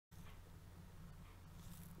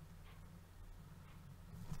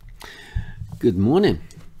Good morning,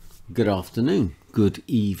 good afternoon, good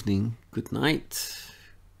evening, good night,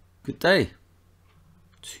 good day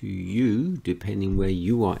to you, depending where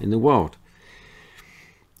you are in the world.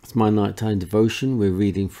 It's my nighttime devotion. We're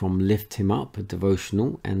reading from Lift Him Up, a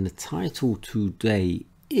devotional, and the title today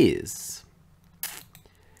is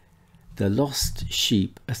The Lost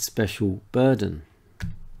Sheep, a Special Burden.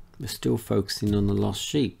 We're still focusing on the lost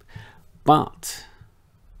sheep, but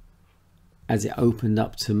as it opened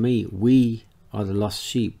up to me, we are the lost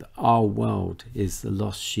sheep. Our world is the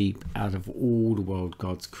lost sheep. Out of all the world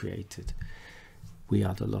God's created, we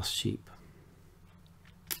are the lost sheep.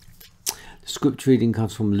 The scripture reading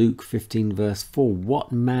comes from Luke 15 verse 4.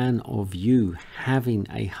 What man of you, having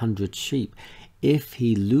 100 sheep, if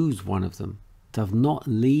he lose one of them, doth not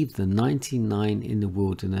leave the 99 in the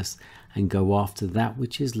wilderness and go after that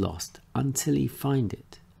which is lost until he find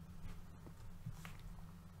it?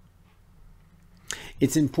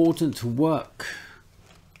 It's important to work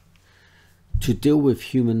to deal with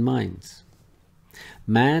human minds.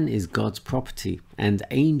 Man is God's property, and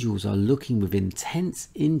angels are looking with intense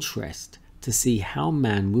interest to see how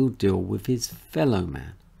man will deal with his fellow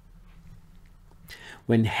man.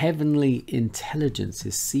 When heavenly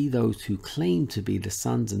intelligences see those who claim to be the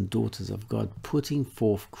sons and daughters of God putting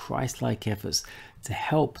forth Christlike efforts to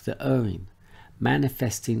help the erring,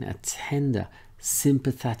 manifesting a tender,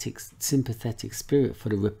 sympathetic spirit for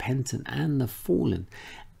the repentant and the fallen,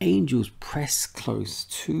 angels press close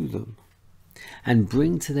to them and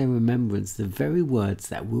bring to their remembrance the very words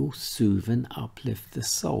that will soothe and uplift the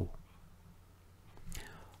soul.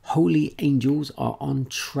 Holy angels are on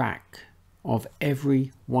track of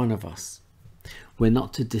every one of us. We're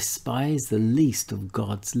not to despise the least of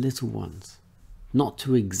God's little ones, not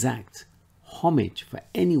to exact homage for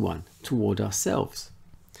anyone toward ourselves.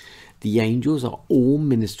 The angels are all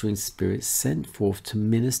ministering spirits sent forth to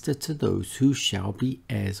minister to those who shall be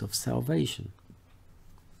heirs of salvation.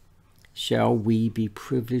 Shall we be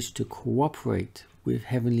privileged to cooperate with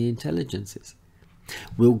heavenly intelligences?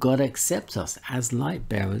 Will God accept us as light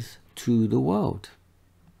bearers to the world?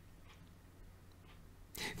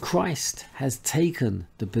 Christ has taken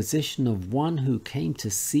the position of one who came to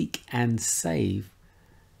seek and save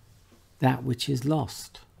that which is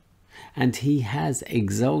lost. And he has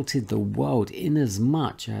exalted the world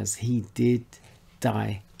inasmuch as he did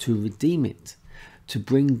die to redeem it, to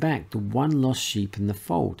bring back the one lost sheep in the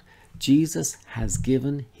fold. Jesus has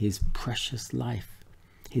given his precious life,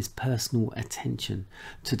 his personal attention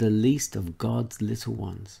to the least of God's little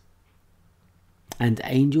ones. And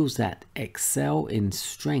angels that excel in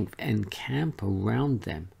strength encamp around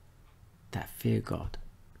them that fear God.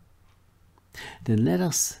 Then let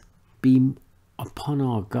us be upon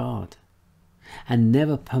our guard and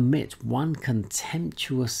never permit one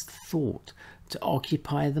contemptuous thought to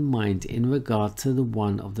occupy the mind in regard to the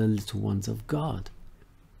one of the little ones of God.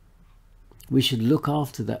 We should look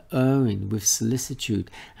after the erring with solicitude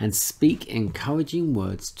and speak encouraging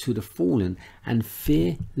words to the fallen, and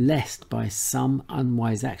fear lest by some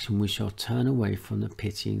unwise action we shall turn away from the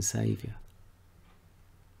pitying Saviour.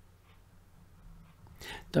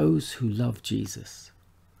 Those who love Jesus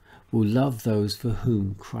will love those for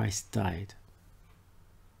whom Christ died.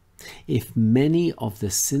 If many of the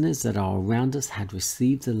sinners that are around us had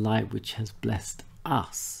received the light which has blessed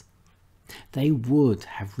us, they would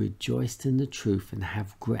have rejoiced in the truth and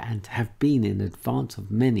have been in advance of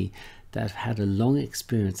many that have had a long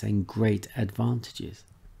experience and great advantages.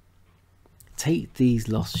 Take these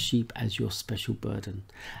lost sheep as your special burden,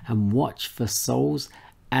 and watch for souls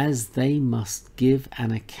as they must give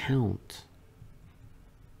an account.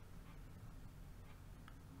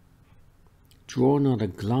 Draw not a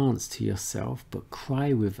glance to yourself, but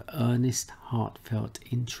cry with earnest, heartfelt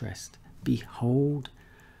interest, Behold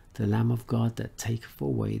the Lamb of God that taketh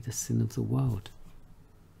away the sin of the world.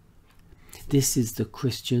 This is the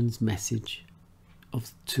Christian's message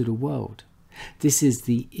to the world. This is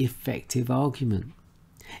the effective argument.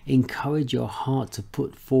 Encourage your heart to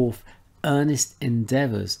put forth earnest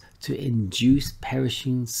endeavours to induce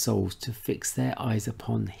perishing souls to fix their eyes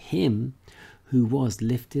upon him who was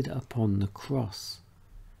lifted upon the cross.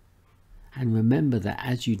 And remember that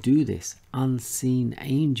as you do this, unseen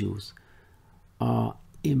angels are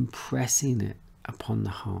impressing it upon the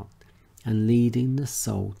heart and leading the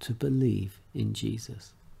soul to believe in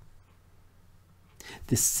Jesus.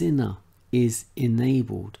 The sinner is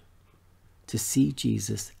enabled to see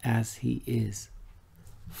Jesus as he is,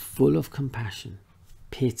 full of compassion,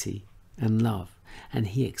 pity and love, and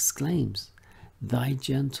he exclaims, Thy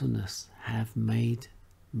gentleness hath made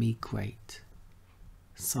me great.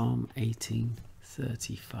 Psalm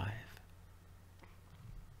 18:35.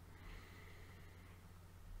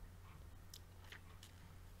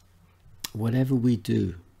 whatever we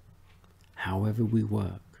do, however we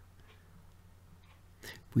work,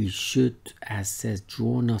 we should, as says,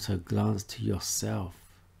 draw not a glance to yourself,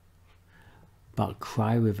 but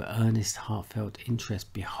cry with earnest, heartfelt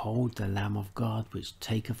interest, behold the Lamb of God, which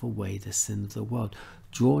taketh away the sin of the world.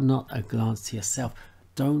 Draw not a glance to yourself.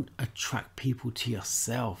 Don't attract people to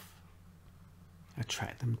yourself.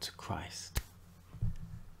 Attract them to Christ.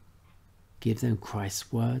 Give them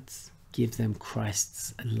Christ's words. Give them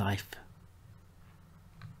Christ's life.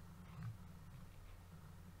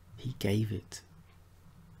 He gave it.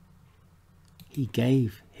 He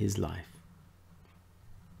gave his life.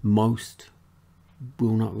 Most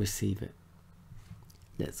will not receive it.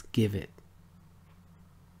 Let's give it,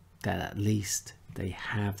 that at least they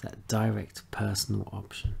have that direct personal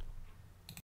option.